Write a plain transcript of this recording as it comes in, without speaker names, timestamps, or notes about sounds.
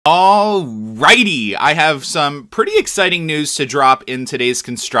Alrighty, I have some pretty exciting news to drop in today's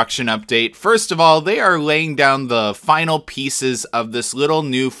construction update. First of all, they are laying down the final pieces of this little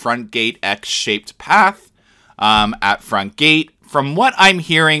new front gate X-shaped path at front gate. From what I'm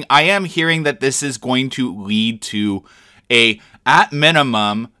hearing, I am hearing that this is going to lead to at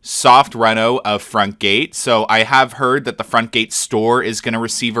minimum, soft reno of front gate. So I have heard that the front gate store is going to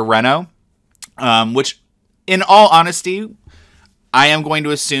receive a reno, which in all honesty, I am going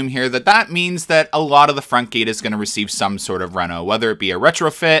to assume here that that means that a lot of the front gate is going to receive some sort of reno, whether it be a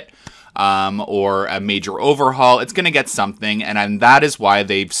retrofit or a major overhaul. It's going to get something, and that is why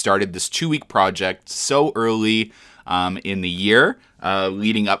they've started this 2-week project so early in the year,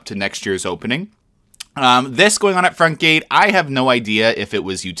 leading up to next year's opening. This going on at front gate, I have no idea if it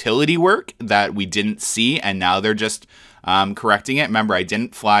was utility work that we didn't see, and now they're just correcting it. Remember, I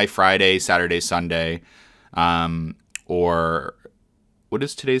didn't fly Friday, Saturday, Sunday, or... What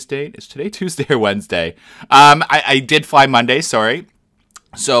is today's date? Is today Tuesday or Wednesday? I did fly Monday, sorry.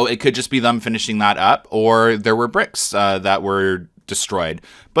 So it could just be them finishing that up, or there were bricks that were destroyed.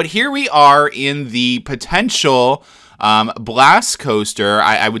 But here we are in the potential blast coaster.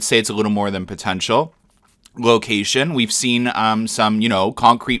 I would say it's a little more than potential location. We've seen some,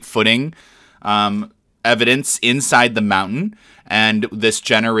 concrete footing evidence inside the mountain, and this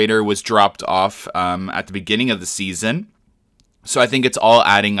generator was dropped off at the beginning of the season. So I think it's all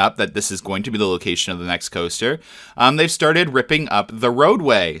adding up that this is going to be the location of the next coaster. They've started ripping up the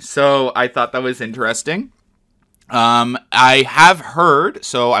roadway. So I thought that was interesting. I have heard,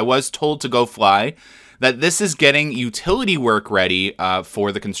 so I was told to go fly, that this is getting utility work ready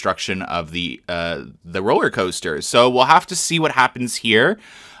for the construction of the roller coaster. So we'll have to see what happens here.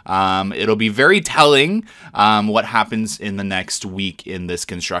 It'll be very telling what happens in the next week in this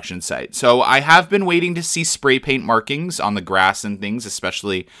construction site. So I have been waiting to see spray paint markings on the grass and things,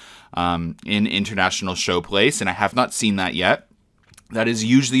 especially in International Showplace, and I have not seen that yet. That is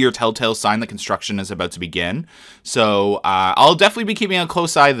usually your telltale sign that construction is about to begin. So I'll definitely be keeping a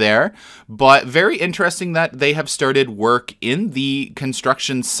close eye there. But very interesting that they have started work in the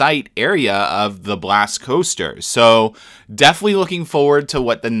construction site area of the Blast Coaster. So definitely looking forward to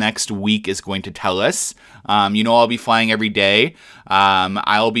what the next week is going to tell us. I'll be flying every day.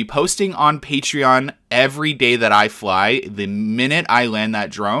 I'll be posting on Patreon every day that I fly. The minute I land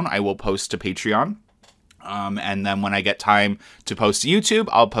that drone, I will post to Patreon. And then when I get time to post to YouTube,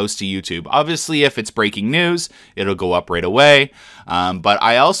 I'll post to YouTube. Obviously, if it's breaking news, it'll go up right away. But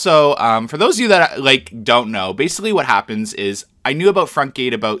I also, for those of you that don't know, basically what happens is I knew about front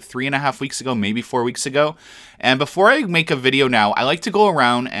gate about 3.5 weeks ago, maybe 4 weeks ago. And before I make a video now, I like to go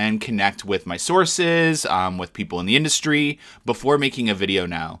around and connect with my sources, with people in the industry before making a video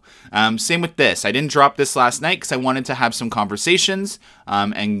now. Same with this. I didn't drop this last night because I wanted to have some conversations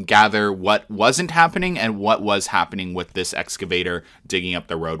and gather what wasn't happening and what was happening with this excavator digging up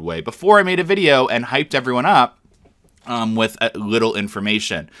the roadway before I made a video and hyped everyone up with little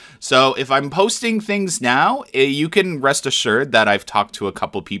information. So if I'm posting things now, you can rest assured that I've talked to a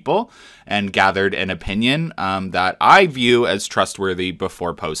couple people and gathered an opinion that I view as trustworthy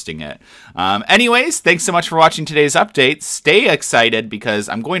before posting it. Anyways, thanks so much for watching today's update. Stay excited because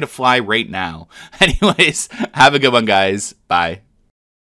I'm going to fly right now. Anyways, have a good one, guys. Bye.